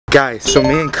Guys, so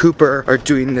me and Cooper are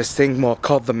doing this thing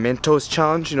called the Mentos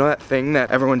challenge. You know that thing that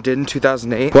everyone did in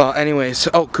 2008? Well, anyways,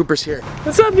 oh, Cooper's here.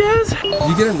 What's up, guys?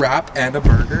 You get a wrap and a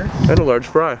burger? And a large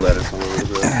fry. Lettuce a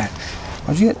little bit.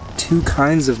 Why'd you get 2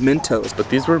 kinds of Mentos? But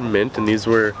these were mint and these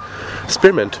were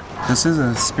spearmint. This is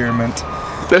an experiment.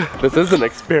 This is an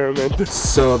experiment.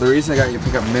 So the reason I got you to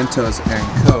pick up Mentos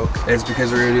and Coke is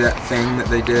because we're gonna do that thing that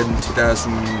they did in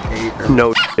 2008. Or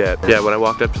no shit. Yeah, when I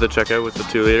walked up to the checkout with the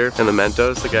 2-liter and the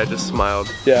Mentos, the guy just smiled.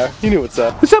 Yeah, he knew what's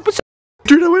up. What's up, what's up?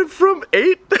 Dude, I went from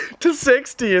 8 to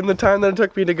 60 in the time that it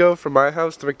took me to go from my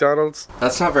house to McDonald's.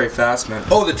 That's not very fast, man.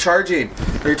 Oh, the charging.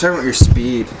 Or you're talking about your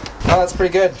speed. Oh, that's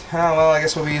pretty good. Oh, well, I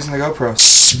guess we'll be using the GoPro.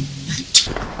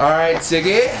 Alright,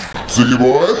 Ziggy. Ziggy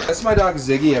boy. That's my dog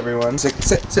Ziggy, everyone.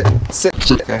 Sit.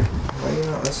 Okay. Why are you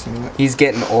not listening? He's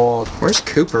getting old. Where's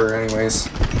Cooper, anyways?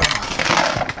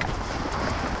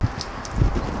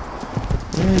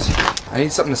 Where is he? I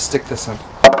need something to stick this in.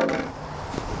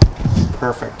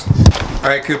 Perfect.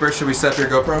 Alright, Cooper, should we set up your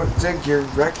GoPro? Zig, you're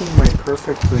wrecking my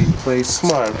perfectly placed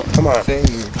Come on. thing.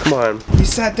 Come on. He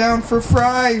sat down for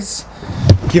fries.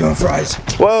 Give him fries.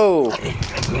 Whoa!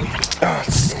 Oh,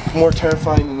 it's more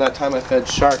terrifying than that time I fed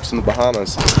sharks in the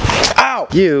Bahamas. Ow!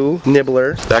 You,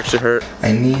 nibbler. It actually hurt.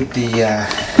 I need the,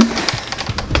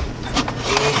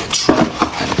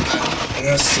 I'm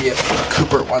gonna see if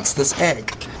Cooper wants this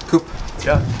egg. Coop.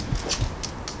 Yeah.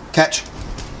 Catch.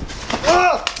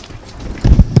 Ah!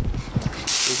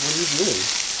 What are you doing?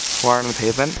 Water on the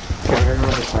pavement.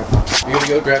 You gonna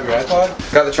go grab your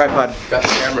iPod? Got the tripod. Got the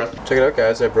camera. Check it out,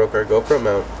 guys. I broke our GoPro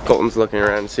mount. Colton's looking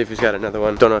around to see if he's got another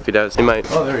one. Don't know if he does. He might.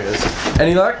 Oh, there he is.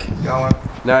 Any luck? Got one.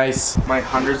 Nice. My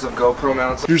hundreds of GoPro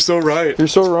mounts. You're so right. You're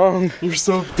so wrong. You're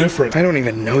so different. I don't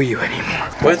even know you anymore.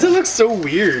 Why does it look so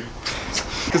weird?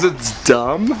 Because it's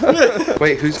dumb?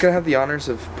 Wait, who's gonna have the honors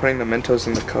of putting the Mentos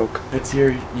in the Coke? It's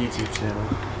your YouTube channel.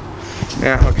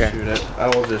 Yeah, okay. Shoot it. I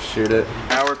will just shoot it.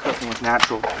 Now we're cooking with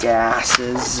natural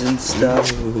gases and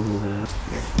stuff.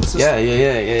 Yeah.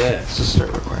 Let's just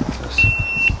start recording this.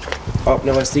 Oh,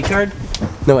 no SD card?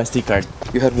 No SD card.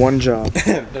 You had one job.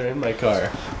 They're in my car.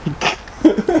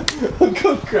 I'll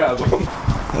go grab them.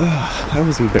 That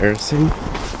was embarrassing.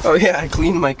 Oh yeah, I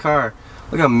cleaned my car.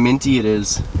 Look how minty it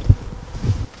is.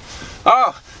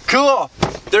 Oh, cool!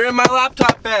 They're in my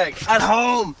laptop bag at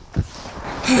home.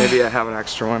 Maybe I have an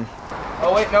extra one.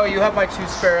 Oh wait, no, you have my 2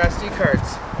 spare SD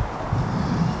cards.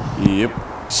 Yep.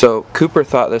 So Cooper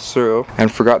thought this through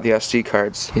and forgot the SD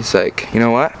cards. He's like, you know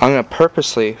what? I'm gonna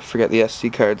purposely forget the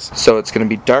SD cards. So it's gonna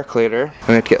be dark later. I'm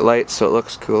gonna have to get lights so it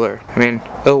looks cooler. I mean,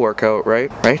 it'll work out,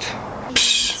 right? Right?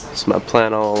 Psh, that's my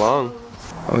plan all along.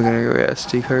 Are we gonna go get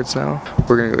SD cards now?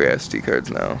 We're gonna go get SD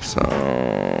cards now, so...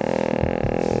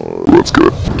 Let's go.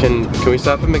 Can we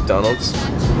stop at McDonald's?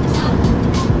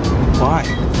 Why?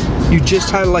 You just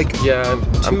had like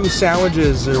 2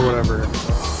 sandwiches or whatever.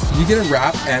 You get a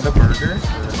wrap and a burger?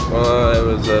 It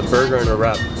was a burger and a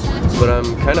wrap. But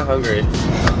I'm kind of hungry.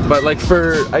 But like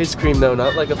for ice cream though,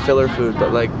 not like a filler food,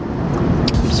 but like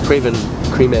I'm just craving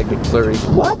cream egg McFlurry.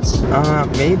 What?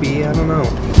 Maybe, I don't know.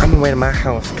 I'm on my way to my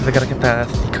house because I gotta get that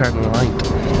SD card in the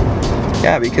light.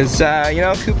 Yeah, because you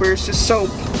know, Cooper's just so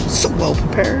well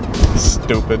prepared.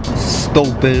 Stupid.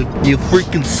 Stupid. You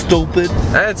freaking stupid.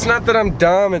 It's not that I'm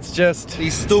dumb, it's just...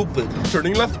 He's stupid.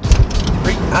 Turning left.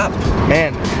 Hurry up.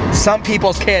 Man, some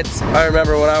people's kids. I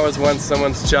remember when I was once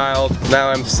someone's child, now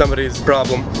I'm somebody's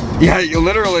problem. Yeah, you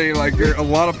literally, like, you're a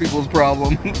lot of people's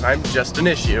problem. I'm just an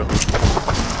issue.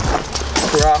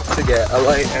 We're off to get a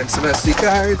light and some SD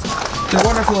cards. The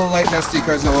wonderful light and SD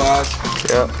cards no allows.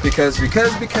 Yeah. Because we can.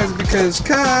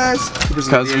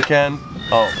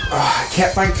 Oh. I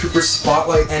can't find Cooper's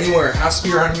spotlight anywhere. It has to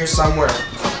be around here somewhere.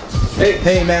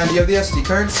 Hey man, do you have the SD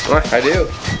cards? I do.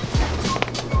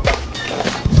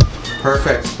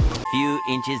 Perfect. Few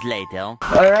inches later.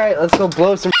 Alright, let's go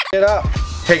blow some shit up.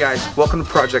 Hey guys, welcome to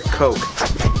Project Coke.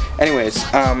 Anyways,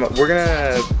 we're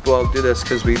gonna, do this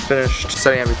because we finished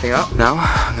setting everything up. Now,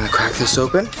 I'm gonna crack this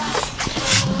open.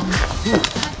 Ooh,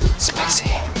 spicy.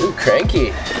 Ooh,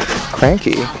 cranky.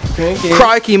 Cranky? Cranky.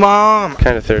 Crikey, Mom!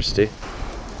 Kind of thirsty.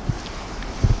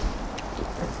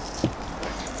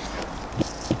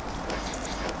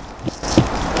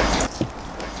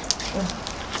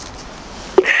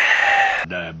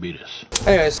 Diabetes.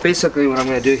 Anyways, basically what I'm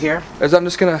gonna do here is I'm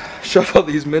just gonna shove all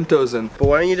these Mentos in. But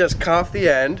why don't you just cough the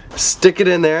end, stick it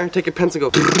in there, take your pencil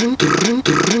and go.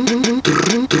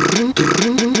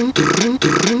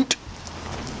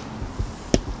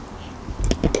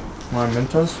 Want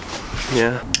Mentos?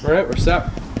 Yeah. Alright, we're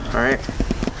set. Alright.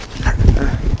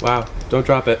 Wow, don't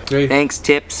drop it. 3, Thanks,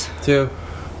 Tips. 2,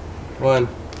 1.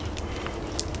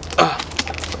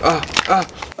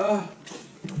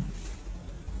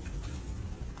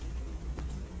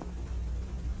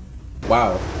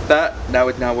 Wow. That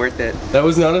was not worth it. That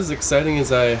was not as exciting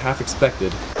as I half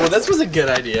expected. Well, this was a good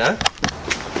idea.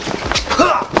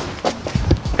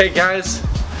 Hey guys,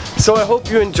 so I hope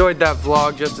you enjoyed that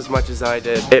vlog just as much as I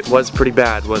did. It was pretty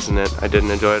bad, wasn't it? I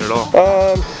didn't enjoy it at all.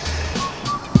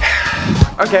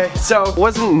 Okay, so it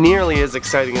wasn't nearly as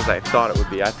exciting as I thought it would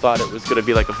be. I thought it was gonna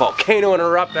be like a volcano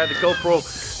erupt. I had the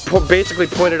GoPro basically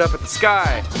pointed up at the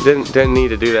sky. Didn't need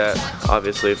to do that,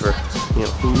 obviously, for,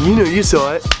 you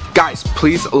saw it. Guys,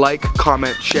 please like,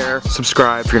 comment, share,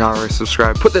 subscribe if you're not already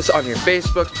subscribed. Put this on your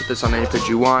Facebook, put this on any page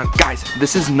you want. Guys,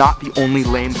 this is not the only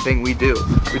lame thing we do.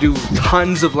 We do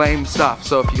tons of lame stuff.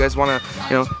 So if you guys wanna,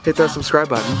 hit that subscribe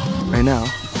button right now,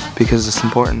 because it's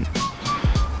important.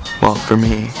 Well, for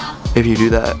me, if you do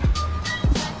that,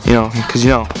 because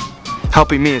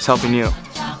helping me is helping you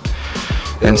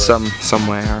in some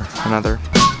way or another.